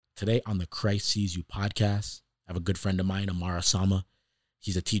Today on the Christ Sees You podcast, I have a good friend of mine, Amara.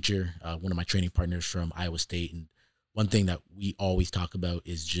 He's a teacher, one of my training partners from Iowa State. And one thing that we always talk about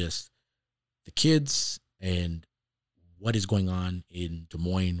is just the kids and what is going on in Des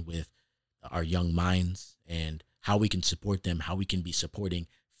Moines with our young minds and how we can support them, how we can be supporting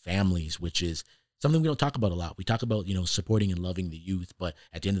families, which is something we don't talk about a lot. We talk about, supporting and loving the youth, but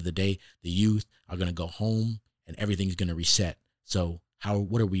at the end of the day, the youth are going to go home and everything's going to reset. So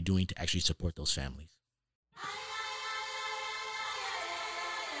what are we doing to actually support those families?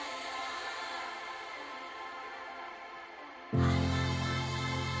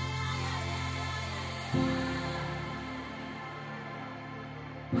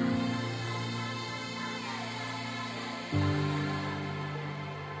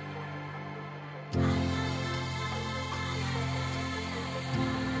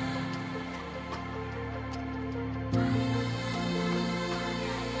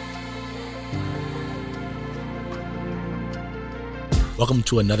 Welcome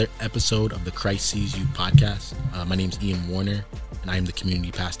to another episode of the Christ Sees You podcast. My name is Ian Warner, and I am the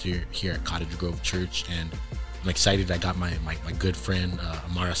community pastor here at Cottage Grove Church. And I'm excited I got my good friend,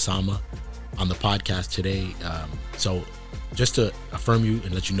 Amara on the podcast today. So just to affirm you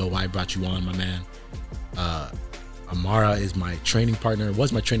and let you know why I brought you on, my man, Amara is my training partner,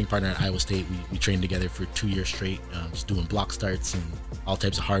 was my training partner at Iowa State. We trained together for 2 years straight, just doing block starts and all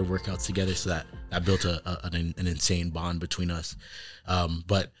types of hard workouts together. So that built an insane bond between us.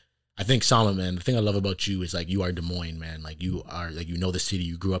 But I think Sama, man, the thing I love about you is you are Des Moines, man. You are the city.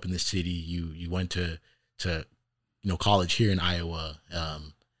 You grew up in the city. You went to college here in Iowa,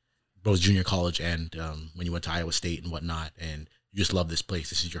 both junior college and when you went to Iowa State and whatnot. And you just love this place.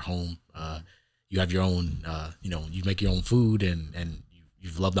 This is your home. You have your own, you make your own food and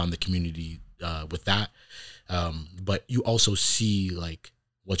you've loved on the community with that. But you also see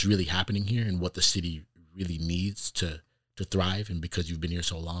what's really happening here and what the city really needs to thrive. And because you've been here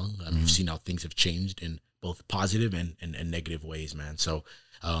so long, you've seen how things have changed in both positive and negative ways, man. So,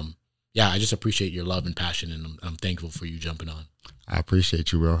 I just appreciate your love and passion, and I'm thankful for you jumping on. I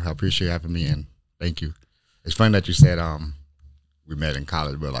appreciate you, bro. I appreciate you having me, and thank you. It's funny that you said we met in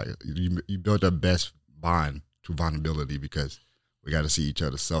college, but you built the best bond through vulnerability because we got to see each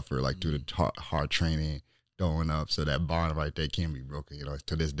other suffer through the hard training, throwing up. So that bond right there can be broken.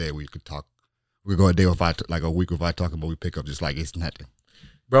 To this day we could talk. We go a day without, a week without talking, but we pick up just like it's nothing,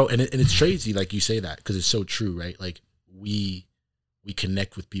 bro. And it's crazy, you say that, because it's so true, right? We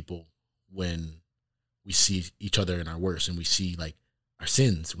connect with people when we see each other in our worst, and we see our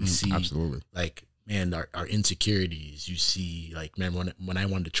sins. We see absolutely man, our insecurities. You see, man, when I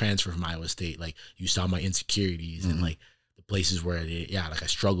wanted to transfer from Iowa State, you saw my insecurities and the places where I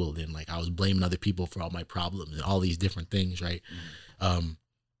struggled and I was blaming other people for all my problems and all these different things, right?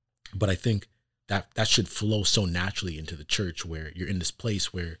 But I think that should flow so naturally into the church, where you're in this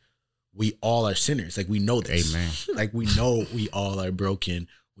place where we all are sinners. We know this. Amen. We know we all are broken.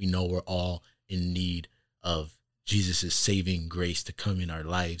 We know we're all in need of Jesus' saving grace to come in our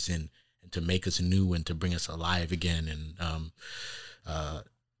lives and to make us new and to bring us alive again. And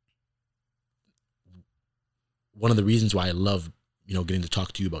one of the reasons why I love, getting to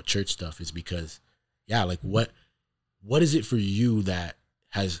talk to you about church stuff is because, what is it for you that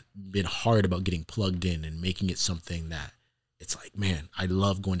has been hard about getting plugged in and making it something that it's man, I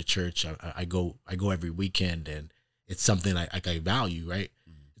love going to church. I go every weekend, and it's something I value, right?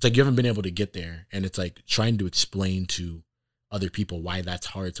 It's you haven't been able to get there, and it's trying to explain to other people why that's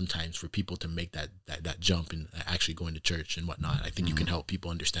hard sometimes for people to make that jump and actually going to church and whatnot. I think you can help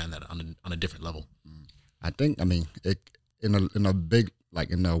people understand that on a different level. I think, it in a big,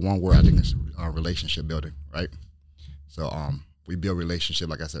 in the one word, I think it's relationship building, right? So, we build relationship,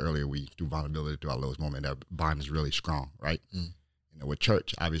 like I said earlier, we do vulnerability through our lowest moment. That bond is really strong, right? With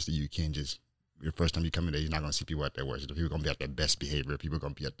church, obviously you can't just, the first time you come in there, you're not going to see people at their worst. People are going to be at their best behavior. People are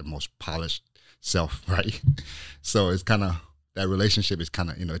going to be at the most polished self, right? So it's kind of, that relationship is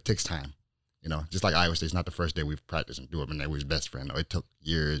kind of, it takes time. Just like Iowa State, it's not the first day we've practiced and do it, and they were his best friend. It took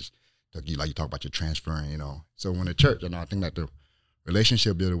years. It took you, you talk about your transferring, So when the church, I think that the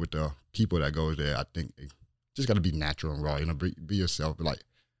relationship builder with the people that goes there, I think it just got to be natural and raw, be yourself. But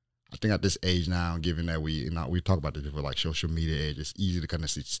I think at this age now, given that we talk about this before, social media age, it's easy to kind of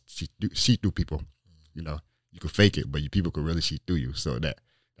see through people. You could fake it, but people could really see through you. So that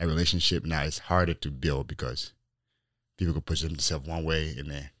relationship now is harder to build because people could push themselves one way and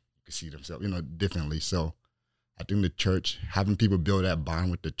then you can see themselves, differently. So I think the church, having people build that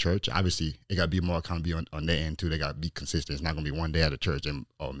bond with the church, obviously it got to be more accountability on their end too. They got to be consistent. It's not going to be one day at a church and,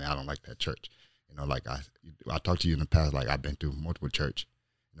 oh man, I don't like that church. I talked to you in the past, I've been through multiple church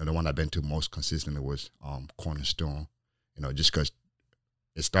the one I've been to most consistently was Cornerstone. Just because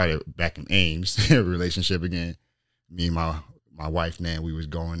it started back in Ames relationship again. Me and my wife now, we was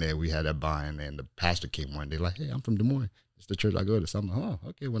going there. We had that buying, and the pastor came one day like, "Hey, I'm from Des Moines. It's the church I go to." So I'm like, "Oh,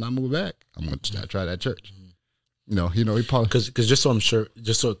 okay. When I move back, I'm gonna try that church." He probably because just so I'm sure,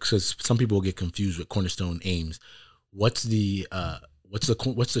 because some people will get confused with Cornerstone Ames. What's the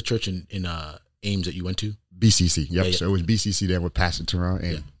church in Ames that you went to? BCC. Yep. Yeah. So it was BCC there with Pastor Teron,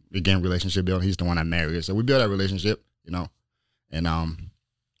 and again, relationship building. He's the one I married, so we built that relationship. And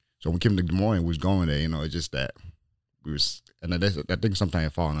so when we came to Des Moines, we was going there. It's just that we was, and I think sometimes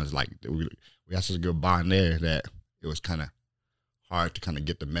it falling us like we had such a good bond there that it was kind of hard to kind of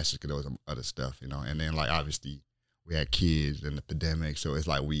get the message because there was some other stuff, And then like obviously we had kids and the pandemic, so it's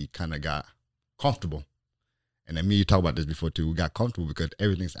like we kind of got comfortable. And then you talk about this before too. We got comfortable because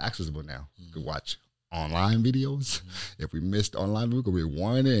everything's accessible now. You could watch online videos. If we missed online, we could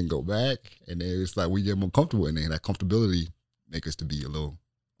rewind it and go back. And then it's like we get more comfortable, and then that comfortability make us to be a little.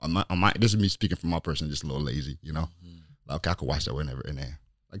 This is me speaking from my person, just a little lazy, Like, okay, I could watch that whenever and then,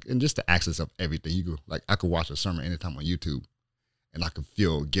 like, and just the access of everything. I could watch a sermon anytime on YouTube, and I could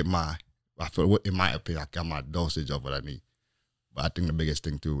I feel in my opinion, I got my dosage of what I need. But I think the biggest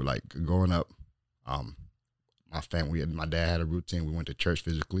thing too, like growing up, my family, my dad had a routine. We went to church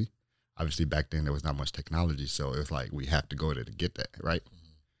physically. Obviously, back then there was not much technology, so it was like we have to go there to get that, right?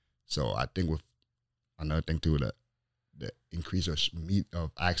 So I think with another thing too, the increase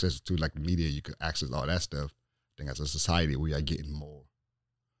of access to like the media, you could access all that stuff. I think as a society, we are getting more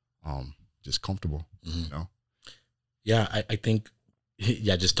just comfortable, Yeah, I think,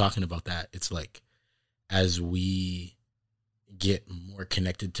 just talking about that, it's like as we get more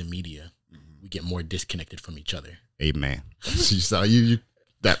connected to media, we get more disconnected from each other. Amen. So you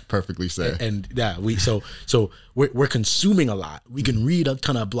that perfectly said. And so we're consuming a lot. We can read a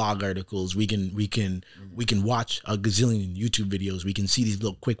ton of blog articles. We can watch a gazillion YouTube videos. We can see these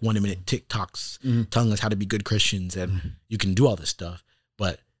little quick 1-minute TikToks telling us how to be good Christians, and you can do all this stuff.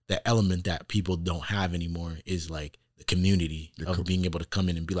 But the element that people don't have anymore is like the community of being able to come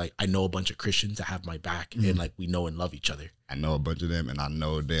in and be like, I know a bunch of Christians that have my back, and like we know and love each other. I know a bunch of them, and I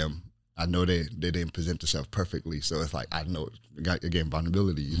know them. I know they didn't present themselves perfectly, so it's like I know, again,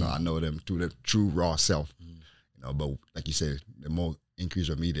 vulnerability. I know them to their true raw self. But like you said, the more increase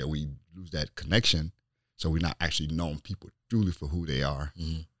of media, we lose that connection, so we're not actually knowing people truly for who they are.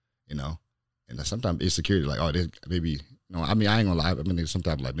 And sometimes insecurity, like, oh, maybe I mean, I ain't gonna lie. I mean,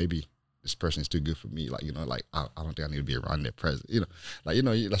 sometimes like maybe this person is too good for me. Like like I don't think I need to be around their presence.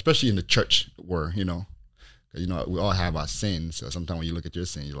 Especially in the church where we all have our sins. So sometimes when you look at your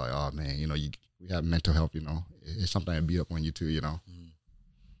sin, you're like, oh man, we have mental health. It's something that beat up on you too.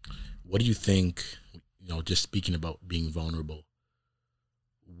 What do you think? Just speaking about being vulnerable,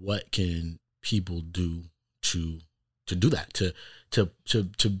 what can people do to do that?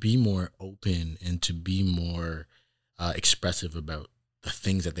 To be more open and to be more expressive about the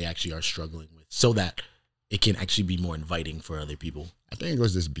things that they actually are struggling with, so that it can actually be more inviting for other people. I think it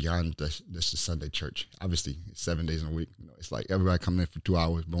goes just beyond just the Sunday church. Obviously, it's 7 days in a week. It's like everybody coming in for 2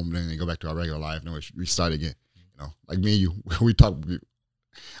 hours, boom, then they go back to our regular life. We start again. Like me and you, we talk.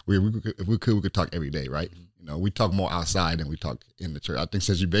 If we could talk every day, right? We talk more outside than we talk in the church. I think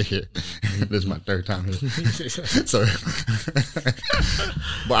since you've been here, this is my third time here. So,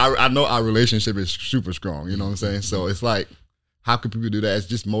 but I know our relationship is super strong. You know what I'm saying? So it's like, how can people do that? It's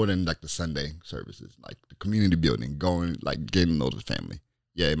just more than like the Sunday services, like the community building, going, like getting to know the family.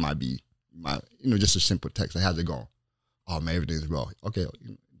 Yeah, it might be, just a simple text. Like, how's it going? Oh man, everything's well. Okay,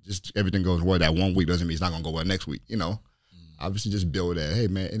 just everything goes well that one week doesn't mean it's not gonna go well next week. Obviously just build that. Hey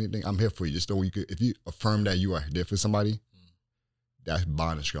man, anything, I'm here for you. Just so if you affirm that you are there for somebody, that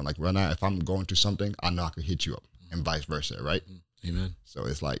bond is strong. Like right now, if I'm going through something, I know I can hit you up, and vice versa, right? Amen. So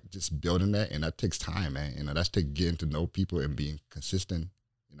it's like just building that, and that takes time, man. That's getting to know people and being consistent.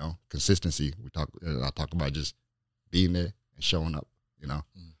 Consistency. I talk about just being there and showing up. When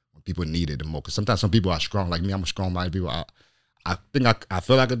people need it the most. Because sometimes some people are strong. Like me, I'm a strong-minded people. I think I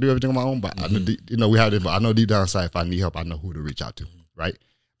feel like I can do everything on my own, but I know, we have it. But I know deep down inside, if I need help, I know who to reach out to, right?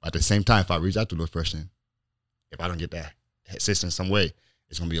 But at the same time, if I reach out to those person, if I don't get that assistance some way,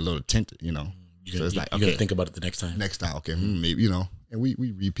 it's gonna be a little tinted, So it's like, okay, you're gonna think about it the next time. Okay, maybe, and we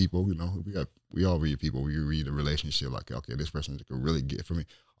read people, we all read people. We read the relationship, like, okay, this person could really get for me,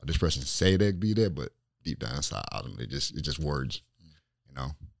 or this person say they'd be there, but deep down inside, it's just words,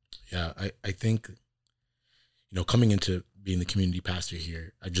 Yeah, I think, coming into being the community pastor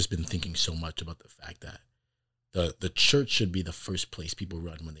here, I've just been thinking so much about the fact that the church should be the first place people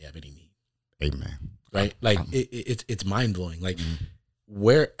run when they have any need. Amen. Right? Like it's mind blowing. Like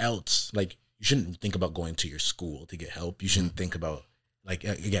where else, like, you shouldn't think about going to your school to get help. You shouldn't think about, like,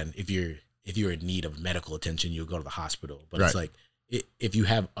 again, if you're in need of medical attention, you'll go to the hospital. But it's like, if you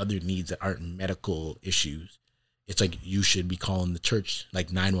have other needs that aren't medical issues, it's like you should be calling the church,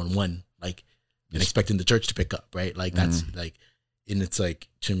 like 911, like, and expecting the church to pick up, right? Like, that's like, and it's like,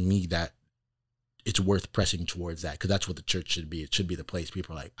 to me, that it's worth pressing towards that, because that's what the church should be. It should be the place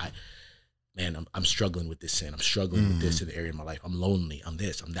people are like, I'm struggling with this sin. I'm struggling with this in the area of my life. I'm lonely. I'm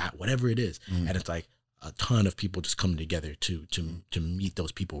this. I'm that. Whatever it is, and it's like a ton of people just coming together to meet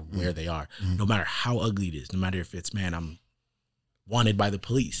those people where they are, no matter how ugly it is. No matter if it's, man, I'm wanted by the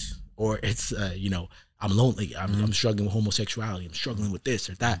police, or it's I'm lonely. I'm struggling with homosexuality. I'm struggling with this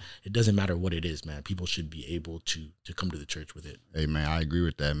or that. It doesn't matter what it is, man. People should be able to come to the church with it. Hey, man, I agree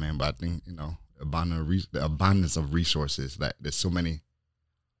with that, man. But I think, the abundance of resources, that there's so many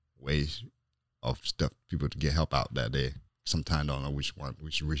ways of stuff people to get help out that they sometimes don't know which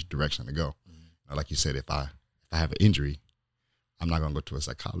direction to go. Like you said, if I have an injury, I'm not gonna go to a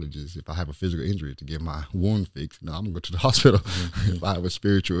psychologist. If I have a physical injury to get my wound fixed, I'm gonna go to the hospital. If I have a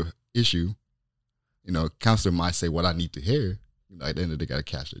spiritual issue, counselor might say what I need to hear. At the end of the day, gotta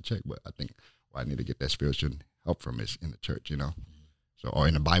cash their check. But I think where I need to get that spiritual help from is in the church, so, or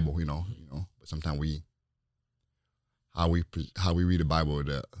in the Bible, But sometimes how we read the Bible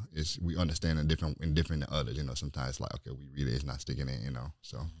is we understand it different than others. Sometimes it's like, okay, we read it, it's not sticking in.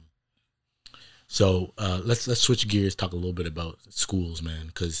 So let's switch gears, talk a little bit about schools,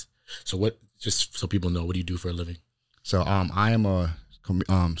 man. Just so people know, what do you do for a living? So I am a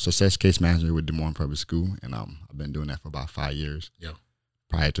success case manager with Des Moines Public School, and I've been doing that for about 5 years. Yeah.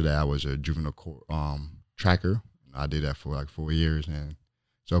 Prior to that, I was a juvenile court tracker. I did that for like 4 years, and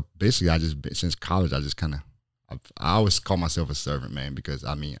so basically, since college, I always call myself a servant, man, because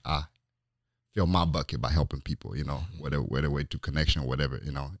I fill my bucket by helping people, whether way to connection or whatever,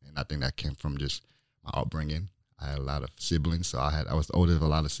 and I think that came from just my upbringing. I had a lot of siblings, so I was the oldest of a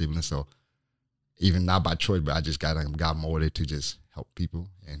lot of siblings, so even not by choice, but I just got molded to just help people,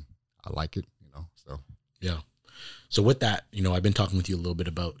 and I like it, so. Yeah. So with that, I've been talking with you a little bit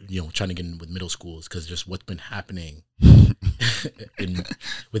about, trying to get in with middle schools, because just what's been happening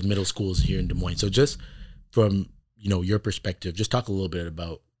with middle schools here in Des Moines. So just from, your perspective, just talk a little bit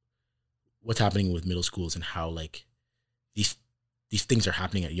about what's happening with middle schools and how, like, these things are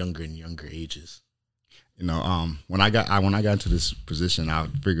happening at younger and younger ages. When I got into this position, I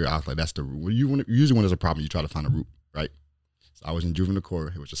figured out, like, that's the root. Usually when there's a problem, you try to find a root, right? So I was in juvenile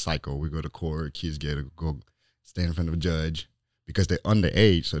court. It was a cycle. We go to court. Kids get to go stand in front of a judge because they're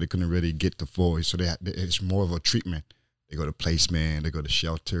underage, so they couldn't really get the full. So it's more of a treatment. They go to placement. They go to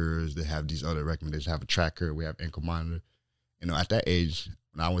shelters. They have these other recommendations. Have a tracker. We have ankle monitor. At that age,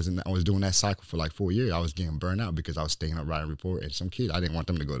 when I was doing that cycle for like 4 years, I was getting burned out because I was staying up writing report. And some kids, I didn't want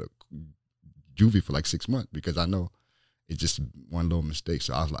them to go to juvie for like 6 months because I know it's just one little mistake.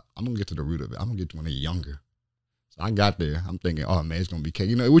 So I was like, I'm going to get to the root of it. I'm going to get to when they're younger. So I got there. I'm thinking, oh, man, it's going to be cake.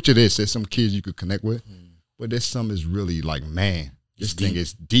 Which it is. There's some kids you could connect with. But there's some is really like, man, this thing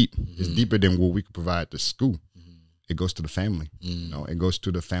is deep. It's deeper than what we could provide to school. It goes to the family. It goes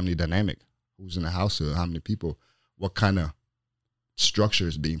to the family dynamic. Who's in the household? How many people? What kind of structure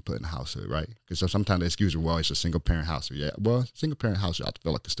is being put in the household, right? Because sometimes the excuse is, well, it's a single parent household. Yeah, well, single parent household, I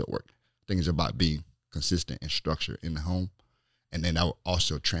feel like it still work. I think it's about being consistent and structured in the home, and then that will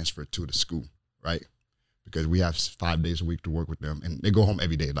also transfer to the school, right? Because we have 5 days a week to work with them, and they go home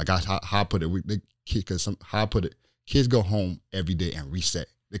every day. Like how I put it, kids go home every day and reset.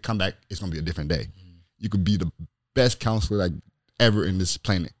 They come back, it's gonna be a different day. You could be the best counselor like ever in this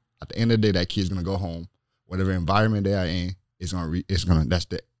planet. At the end of the day, that kid's gonna go home, whatever environment they are in. It's gonna that's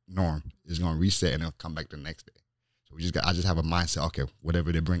the norm. It's gonna reset and it'll come back the next day. So I just have a mindset. Okay,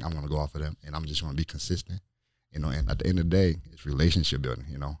 whatever they bring, I'm gonna go off of them, and I'm just gonna be consistent. And at the end of the day, it's relationship building.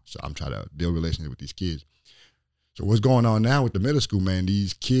 So I'm trying to build relationship with these kids. So what's going on now with the middle school, man?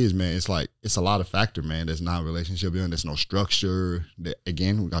 These kids, man, it's a lot of factor, man. There's not relationship building. There's no structure.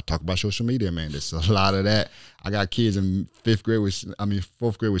 Again, we got to talk about social media, man. There's a lot of that. I got kids in fourth grade with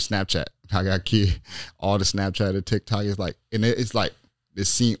Snapchat. I got kids, all the Snapchat or TikTok. It's like they're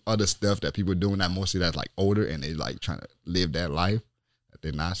seeing other stuff that people are doing that mostly that's like older, and they like trying to live that life that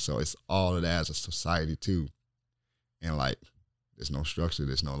they're not. So it's all of that as a society too. And like, there's no structure.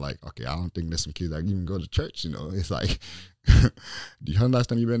 There's no like, okay, I don't think there's some kids that even go to church. It's like, do you know last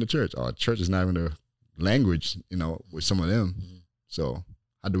time you've been to church? Or church is not even a language, with some of them. So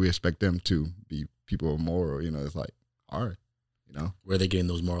how do we expect them to be people of moral? It's like, all right, Where are they getting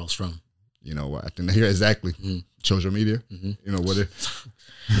those morals from? What I think here exactly. Social media. What it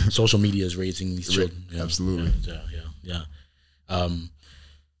social media is raising these children. Absolutely. Yeah.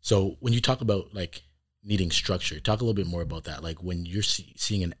 So when you talk about like needing structure, talk a little bit more about that. Like when you're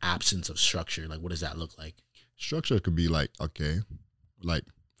seeing an absence of structure, like what does that look like? Structure could be like, okay, like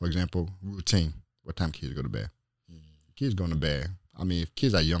for example, routine. What time kids go to bed? Kids going to bed. I mean, if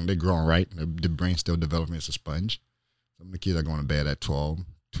kids are young, they're grown, right? The brain's still developing. It's a sponge. Some of the kids are going to bed at 12,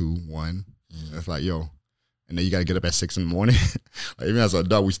 2, 1. It's like, yo. And then you got to get up at 6 in the morning. Like, even as an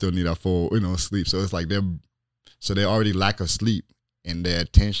adult, we still need our full, sleep. So it's like they already lack of sleep, and their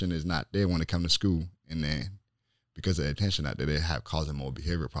attention is not there when they come to school. And then because of their attention not there, they have causing more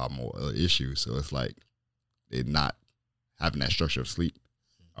behavior problem or other issues. So it's like they're not having that structure of sleep,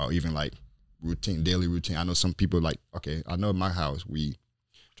 or even like daily routine. I know some people like, okay, I know in my house we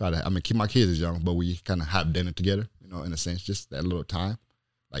try to, keep my kids as young, but we kind of have dinner together, in a sense, just that little time.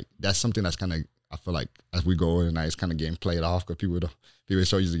 Like that's something that's kind of, I feel like as we go in the night, it's kind of getting played off because people are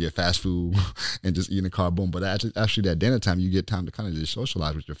so used to get fast food and just eat in the car, boom. But actually that dinner time, you get time to kind of just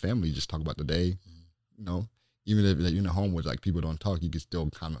socialize with your family, just talk about the day, even if you're in a home where like people don't talk, you can still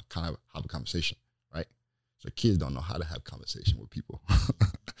kind of have a conversation, right? So kids don't know how to have conversation with people.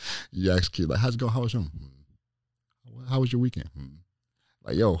 You ask kids like, how's it going? How was your? How was your weekend?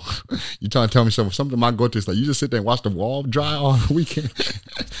 Like, yo, you trying to tell me something my go-to is like, you just sit there and watch the wall dry all weekend.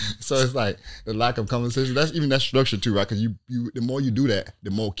 So it's like the lack of conversation. That's even that structure too, right? Because you the more you do that,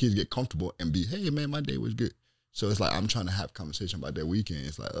 the more kids get comfortable and be, hey man, my day was good. So it's like I'm trying to have conversation about that weekend.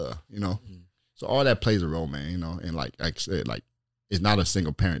 It's like, So all that plays a role, man. And like I said, like it's not a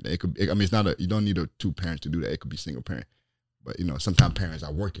single parent. It's not you don't need two parents to do that. It could be single parent. But sometimes parents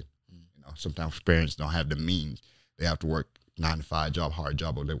are working. Sometimes parents don't have the means. They have to work 9 to 5 job, hard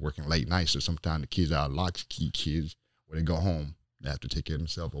job, or they're working late nights. So sometimes the kids are latchkey kids. When they go home, they have to take care of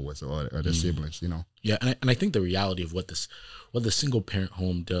themselves or their siblings. Yeah, and I think the reality of what the single parent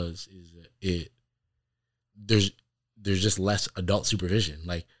home does is there's just less adult supervision.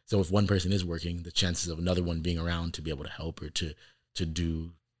 Like, so if one person is working, the chances of another one being around to be able to help or to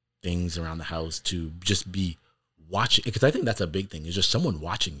do things around the house, to just be watching, because I think that's a big thing, is just someone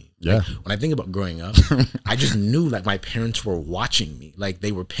watching me. Yeah. Like, when I think about growing up, I just knew like my parents were watching me. Like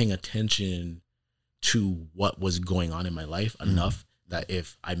they were paying attention to what was going on in my life enough that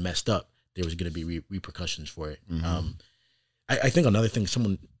if I messed up, there was going to be repercussions for it. I think another thing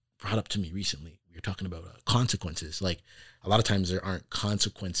someone brought up to me recently, we were talking about consequences. Like a lot of times there aren't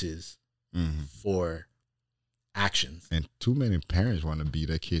consequences for actions. And too many parents want to be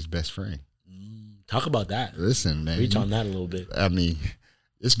their kid's best friend. Talk about that. Listen, man. Reach on that a little bit. I mean,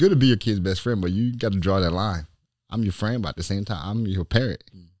 it's good to be your kid's best friend, but you got to draw that line. I'm your friend, but at the same time, I'm your parent.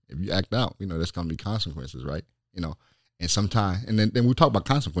 If you act out, there's going to be consequences, right? And sometimes, and then we talk about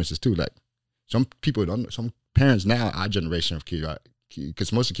consequences too. Like some people some parents now, our generation of kids, right?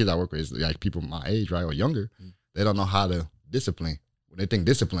 Because most of the kids I work with is like people my age, right, or younger. They don't know how to discipline. When they think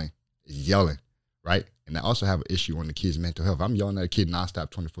discipline is yelling, right? And they also have an issue on the kid's mental health. I'm yelling at a kid nonstop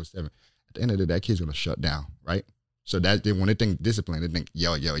 24/7. At the end of the day, that kid's going to shut down, right? So that when they think discipline, they think,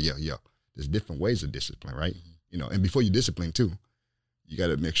 yo. There's different ways of discipline, right? And before you discipline too, you got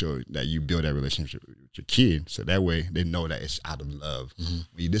to make sure that you build that relationship with your kid. So that way they know that it's out of love. When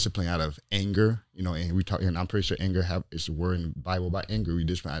you discipline out of anger, and we talk, and I'm pretty sure anger it's a word in the Bible about anger. We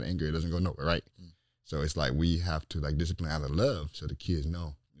discipline out of anger, it doesn't go nowhere, right? So it's like we have to like discipline out of love so the kids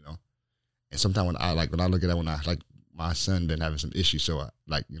know, And sometimes when I look at that, when I like, my son been having some issues, so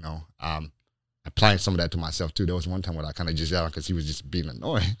I'm applying some of that to myself too. There was one time where I kind of just yelled because he was just being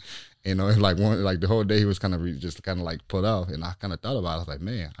annoying, like the whole day he was kind of just kind of like put off, and I kind of thought about it. I was like,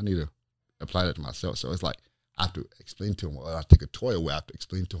 man, I need to apply that to myself. So it's like I have to explain to him, or I take a toy away, I have to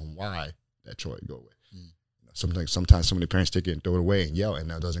explain to him why that toy go away. Sometimes so many parents take it and throw it away and yell, and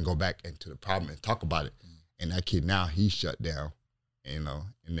it doesn't go back into the problem and talk about it. And that kid now he's shut down, and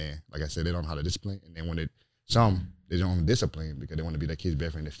then like I said, they don't know how to discipline, and then when they don't discipline because they want to be that kid's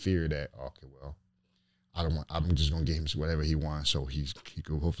best friend. They fear that, okay, well, I'm just going to give him whatever he wants so he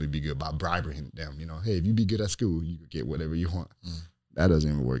could hopefully be good by bribing them. Hey, if you be good at school, you could get whatever you want. That doesn't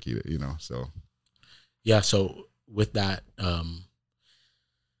even work either, so. Yeah, so with that,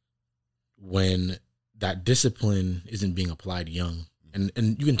 when that discipline isn't being applied young, and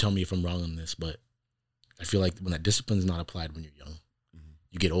you can tell me if I'm wrong on this, but I feel like when that discipline is not applied when you're young,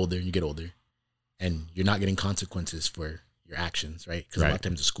 you get older and you get older, and you're not getting consequences for your actions, right? Because a lot of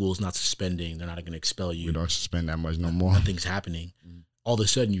times the school's not suspending, they're not going to expel you. We don't suspend that much no more. Nothing's happening. All of a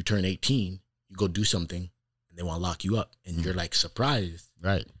sudden you turn 18, you go do something, and they want to lock you up, and you're like surprised.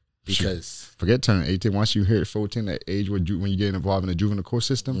 Right. Because forget turning 18. Once you hit 14, that age when you get involved in the juvenile court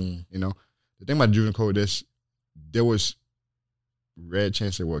system, the thing about the juvenile court is there was rare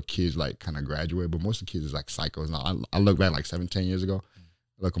chance where kids like kind of graduate, but most of the kids is like psychos. Now I look back like 7, 10 years ago,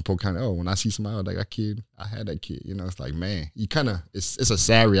 look in Polk County. Oh, when I see somebody like that kid, I had that kid. You know, it's like, man, you kind of it's a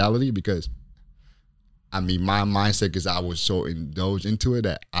sad reality because I mean my mindset because I was so indulged into it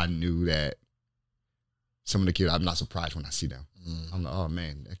that I knew that some of the kids I'm not surprised when I see them. I'm like, oh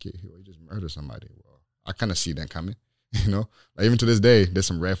man, that kid he just murdered somebody. Well, I kind of see that coming. You know, like even to this day, there's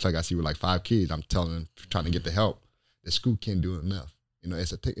some red flag I see with like 5 kids. I'm telling them, trying to get the help. The school can't do enough. You know,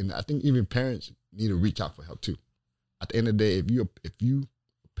 it's a thing, and I think even parents need to reach out for help too. At the end of the day, if you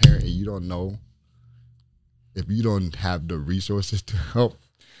a parent and you don't know, if you don't have the resources to help,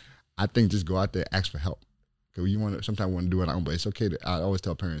 I think just go out there and ask for help. Because you sometimes want to do it on your own, but it's okay. I always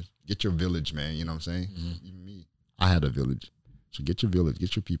tell parents, get your village, man. You know what I'm saying? Even me, I had a village. So get your village,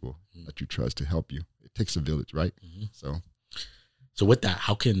 get your people that you trust to help you. It takes a village, right? So with that,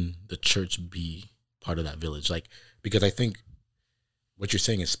 how can the church be part of that village? Like, because I think what you're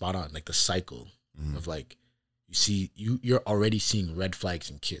saying is spot on. Like the cycle of like, you're already seeing red flags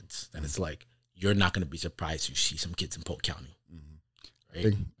in kids. And it's like, you're not going to be surprised you see some kids in Polk County.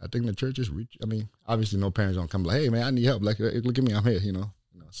 Right? I think the church is I mean, obviously no parents don't come like, hey man, I need help. Like, look at me, I'm here, you know?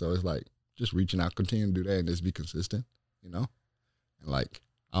 So it's like, just reaching out, continue to do that and just be consistent, you know? And like,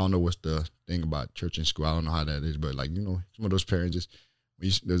 I don't know what's the thing about church and school. I don't know how that is, but like, you know, some of those parents just,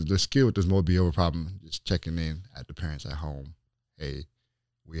 the skill with this more behavioral problem, just checking in at the parents at home. Hey,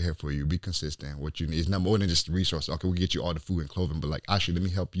 we're here for you. Be consistent. What you need is not more than just resources. Okay, we'll get you all the food and clothing, but like, actually, let me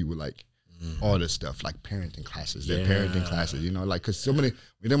help you with like all this stuff, like parenting classes. They're parenting classes, you know, like, cause so many, when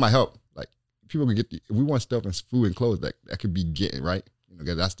you think about help, like people can get, if we want stuff and food and clothes, that could be getting, right? You know,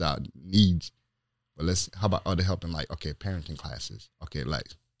 cause that's our needs. But how about other help in like, okay, parenting classes. Okay, like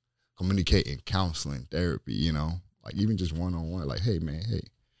communicating, counseling, therapy, you know, like even just one-on-one, like, hey man, hey,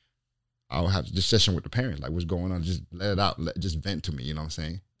 I'll have this session with the parents, like what's going on, just let it out, just vent to me, you know what I'm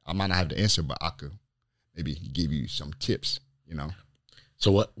saying? I might not have the answer, but I could maybe give you some tips, you know?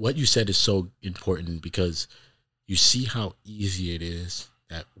 So what you said is so important because you see how easy it is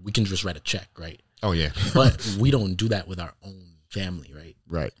that we can just write a check, right? Oh yeah. But we don't do that with our own family, right?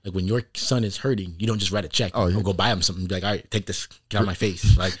 Right. Like when your son is hurting, you don't just write a check. Oh, Or go buy him something. Be like, all right, take this, get out of my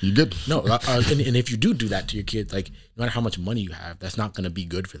face. Like you good? No, and if you do that to your kids, like no matter how much money you have, that's not going to be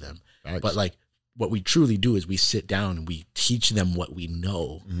good for them. Right. But like what we truly do is we sit down and we teach them what we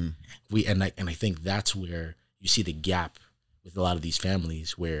know. And I think that's where you see the gap with a lot of these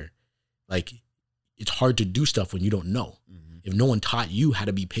families where like it's hard to do stuff when you don't know. If no one taught you how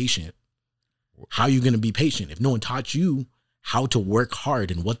to be patient, how are you going to be patient? If no one taught you how to work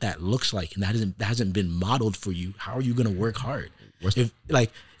hard and what that looks like, and that hasn't been modeled for you, how are you going to work hard? If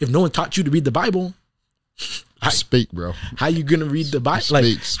no one taught you to read the Bible, speak, bro. How you going to read the Bible? Like,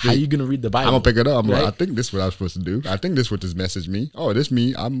 how you going to read the Bible? I'm gonna pick it up. I'm right? like, I think this is what I'm supposed to do. I think this is what this message means. Oh, this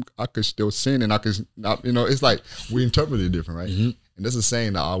means I could still sin and I could, you know, it's like we interpret it different, right? And this is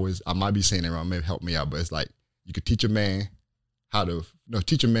saying that I might be saying it wrong, maybe help me out, but it's like you could teach a man how to,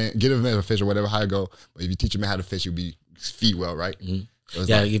 teach a man, get a man to fish or whatever, how to go. But if you teach a man how to fish, you'll be feed well, right? So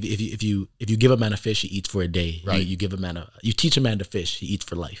yeah, like, if you give a man a fish, he eats for a day. Right. You teach a man to fish, he eats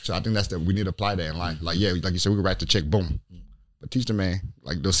for life. So I think we need to apply that in life. Like, yeah, like you said, we can write the check, boom. But teach the man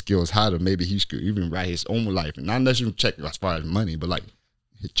like those skills, how to maybe he could even write his own life. And not necessarily check as far as money, but like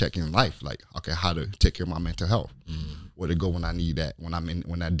check in life. Like, okay, how to take care of my mental health. Where to go when I need that, when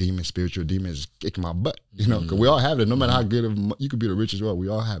that spiritual demon is kicking my butt. You know, because we all have it. No matter how good you could be the richest world, we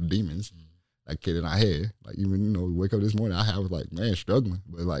all have demons. That kid in our head, like even, you know, we wake up this morning, I was like, man, struggling.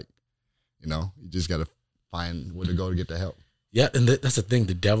 But like, you know, you just got to find where to go to get the help. Yeah, and that's the thing.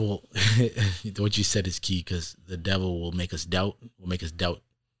 The devil, what you said is key, because the devil will make us doubt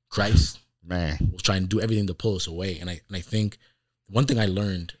Christ. Man. We'll try and do everything to pull us away. And I think one thing I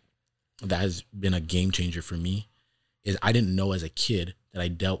learned that has been a game changer for me is I didn't know as a kid that I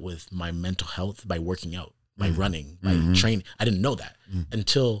dealt with my mental health by working out, by running, by training. I didn't know that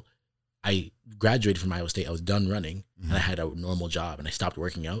until I graduated from Iowa State. I was done running and I had a normal job and I stopped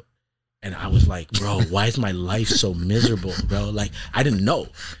working out. And I was like, bro, why is my life so miserable, bro? Like, I didn't know.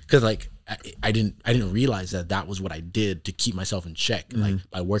 Cause like, I didn't realize that was what I did to keep myself in check. Like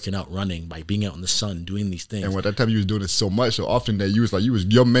by working out, running, by being out in the sun, doing these things. And at that time you was doing it so much, so often that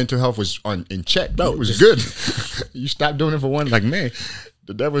your mental health was in check. Bro, it was good. You stopped doing it for one, like, man,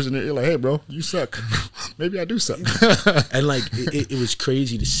 the devil's in there. You're like, hey, bro, you suck. Maybe I do suck. And like, it was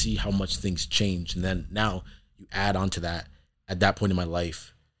crazy to see how much things changed. And then now you add on to that, at that point in my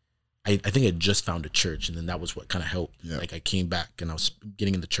life, I think I just found a church, and then that was what kind of helped. Yeah. Like I came back and I was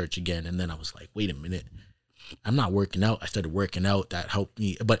getting in the church again, and then I was like, wait a minute, I'm not working out. I started working out. That helped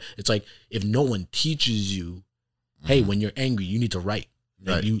me. But it's like, if no one teaches you Hey, when you're angry, you need to write.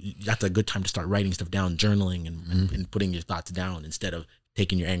 Like Right. That's a good time to start writing stuff down, journaling, and putting your thoughts down instead of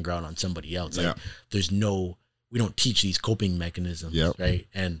taking your anger out on somebody else. Like, we don't teach these coping mechanisms, right?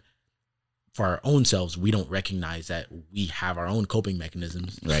 And for our own selves, we don't recognize that we have our own coping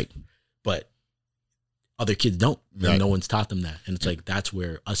mechanisms, Right. but other kids don't. Right. No one's taught them that. And it's like, that's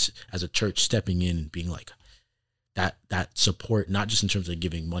where us as a church stepping in and being like that support, not just in terms of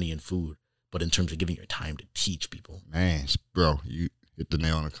giving money and food, but in terms of giving your time to teach people. Man, bro, you hit the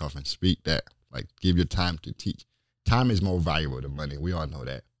nail on the coffin. Speak that. Like, give your time to teach. Time is more valuable than money. We all know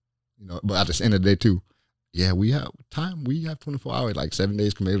that. You know, but at the end of the day too, yeah, we have time. We have 24 hours, like 7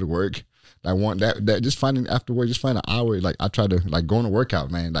 days committed to work. I want that just finding after work, just find an hour. Like, I try to, like, going to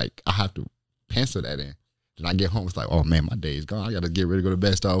workout, man. Like, I have to pencil that in. Then I get home, it's like, oh man, my day is gone. I got to get ready to go to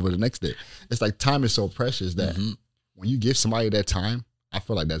bed, start over the next day. It's like time is so precious that when you give somebody that time, I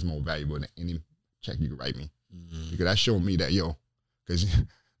feel like that's more valuable than any check you can write me. Because that showed me that, because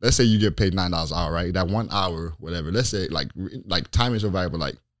let's say you get paid $9 an hour, right? That 1 hour, whatever. Let's say like time is so valuable.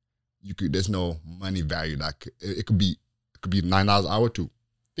 Like, there's no money value. Like, it could be $9 an hour to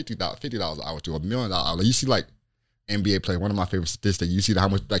 $50 an hour to $1 million an hour. Like, you see, like, NBA player, one of my favorite statistics. You see how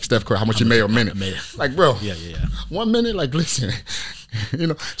much, like Steph Curry, how much he made a minute. Like, bro, yeah. 1 minute, like, listen,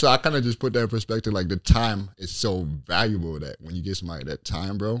 So I kind of just put that in perspective. Like, the time is so valuable that when you give somebody that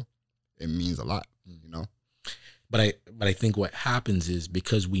time, bro, it means a lot. But I think what happens is,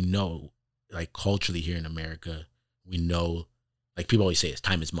 because we know, like, culturally here in America, we know, like, people always say it's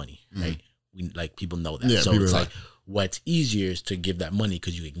time is money, right? People know that. So it's like, what's easier is to give that money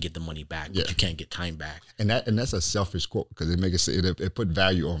because you can get the money back, but you can't get time back. And that's a selfish quote, because it put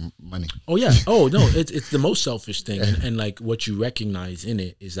value on money. Oh yeah. Oh no, it's the most selfish thing. And like, what you recognize in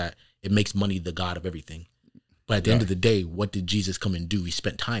it is that it makes money the god of everything. But at the end of the day, what did Jesus come and do? He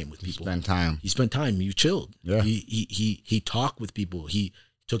spent time with people. He spent time. He chilled. Yeah. He talked with people. He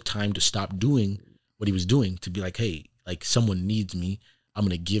took time to stop doing what he was doing to be like, hey, like, someone needs me. I'm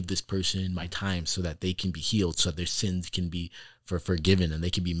going to give this person my time so that they can be healed, so that their sins can be forgiven and they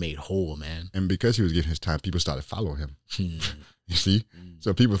can be made whole, man. And because he was giving his time, people started following him. You see?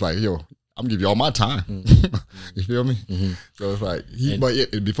 So people's like, yo, I'm going to give you all my time. You feel me? So it's like,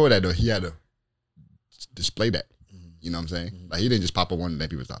 before that, though, he had to display that. You know what I'm saying? Like, he didn't just pop up one and let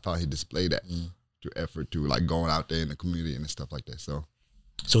people start following. He displayed that to effort to, like, going out there in the community and stuff like that. So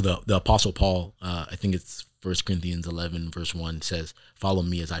the Apostle Paul, I think it's 1 Corinthians 11 verse 1 says, follow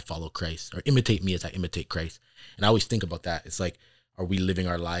me as I follow Christ, or imitate me as I imitate Christ. And I always think about that. It's like, are we living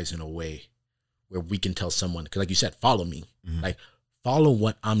our lives in a way where we can tell someone, because like you said, follow me, like, follow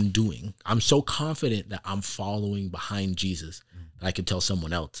what I'm doing. I'm so confident that I'm following behind Jesus that I can tell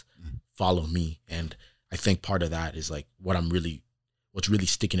someone else, follow me. And I think part of that is like what's really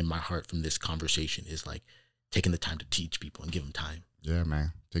sticking in my heart from this conversation is like taking the time to teach people and give them time. Yeah,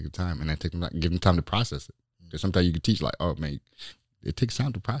 man. Take your time, and then give them time to process it. Because sometimes you can teach, like, oh man, it takes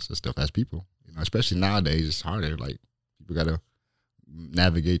time to process stuff as people. Especially nowadays, it's harder. Like, people gotta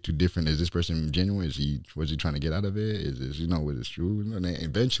navigate to different. Is this person genuine? Was he trying to get out of it? Is this, was it true? And then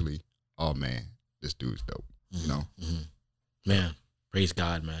eventually, oh man, this dude's dope. Man, praise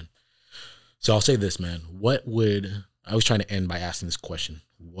God, man. So I'll say this, man. I was trying to end by asking this question.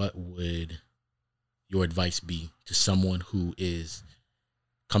 What would your advice be to someone who is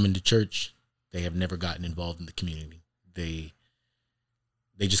coming to church? They have never gotten involved in the community. They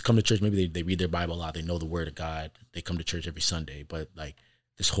just come to church. Maybe they read their Bible a lot. They know the word of God. They come to church every Sunday. But like,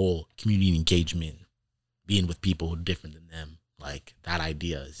 this whole community engagement, being with people who are different than them, like, that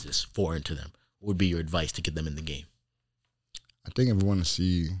idea is just foreign to them. What would be your advice to get them in the game? I think if we want to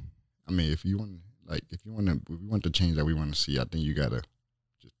see, if you want the change that we want to see, I think you gotta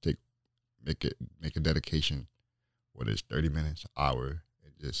just make a dedication, whether it's 30 minutes, hour,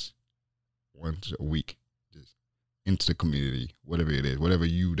 and just once a week, just into the community, whatever it is, whatever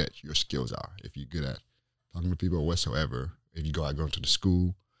that your skills are. If you're good at talking to people whatsoever, if you go to the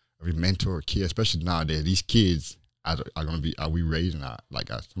school, every mentor a kid, especially nowadays, these kids are we raising some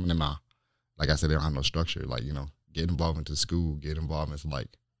of them are, like I said, they don't have no structure. Like, get involved into school, get involved into, like,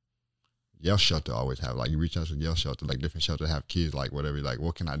 Yale Shelter always have, like, you reach out to Yale Shelter, like, different shelters have kids, like, whatever, like,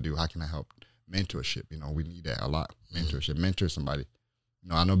 what can I do? How can I help? Mentorship, we need that a lot. Mentorship, mentor somebody.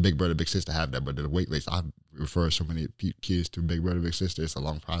 I know Big Brother, Big Sister have that, but the wait list, I've referred so many kids to Big Brother, Big Sister. It's a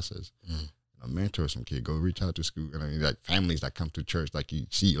long process. Mentor some kid, go reach out to school. Like, families that come to church, like, you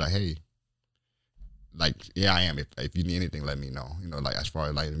see, like, hey, like, yeah, I am. If you need anything, let me know. Like, as far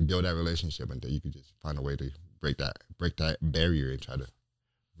as, like, build that relationship, and then you can just find a way to break that barrier and try to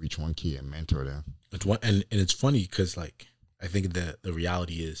reach one kid and mentor them. And it's funny because, like, I think the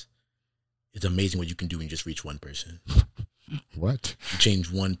reality is it's amazing what you can do when you just reach one person. What? You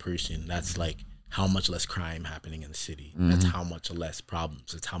change one person, that's like how much less crime happening in the city. Mm-hmm. That's how much less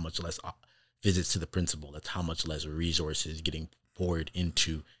problems. That's how much less visits to the principal. That's how much less resources getting poured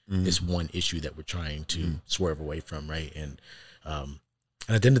into this one issue that we're trying to swerve away from, right? And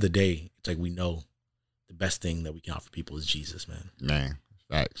at the end of the day, it's like we know the best thing that we can offer people is Jesus, man. Man,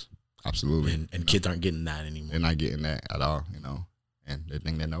 facts. Absolutely. And kids aren't getting that anymore. They're not getting that at all, and they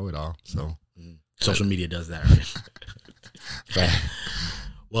think they know it all. So social media does that, right?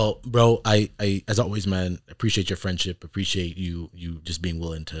 Well, bro, I as always, man, appreciate your friendship. Appreciate you just being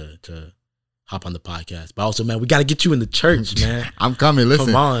willing to hop on the podcast. But also, man, we got to get you in the church, man. I'm coming. Listen,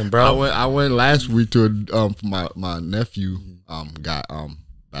 come on, bro. I went last week to my nephew got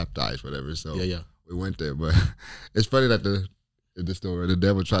baptized, whatever. So yeah, we went there. But it's funny that the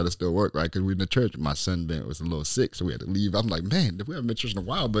devil tried to still work, right? Because we in the church. My son was a little sick, so we had to leave. I'm like, man, we haven't been to church in a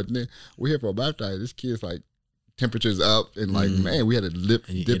while, but then we're here for a baptize. This kid's like temperatures up, and like, man, we had to dip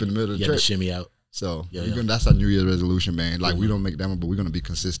in the middle of the church. To shimmy out. So that's our New Year's resolution, man. Like we don't make that one, but we're gonna be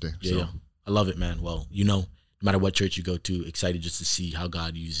consistent. Yeah. I love it, man. Well, no matter what church you go to, excited just to see how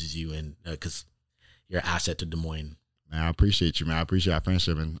God uses you, and because you're an asset to Des Moines. Man, I appreciate you, man. I appreciate our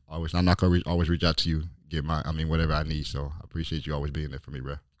friendship, and I'm not gonna always reach out to you, get whatever I need. So I appreciate you always being there for me,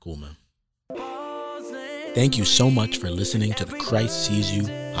 bro. Cool, man. Thank you so much for listening to the Christ Sees You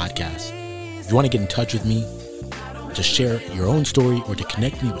podcast. If you want to get in touch with me, to share your own story, or to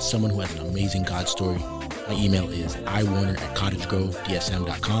connect me with someone who has an amazing God story, my email is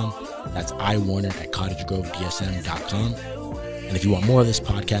iwarner@cottagegrovedsm.com. That's iwarner@cottagegrovedsm.com. And if you want more of this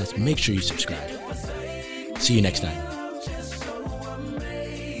podcast, make sure you subscribe. See you next time.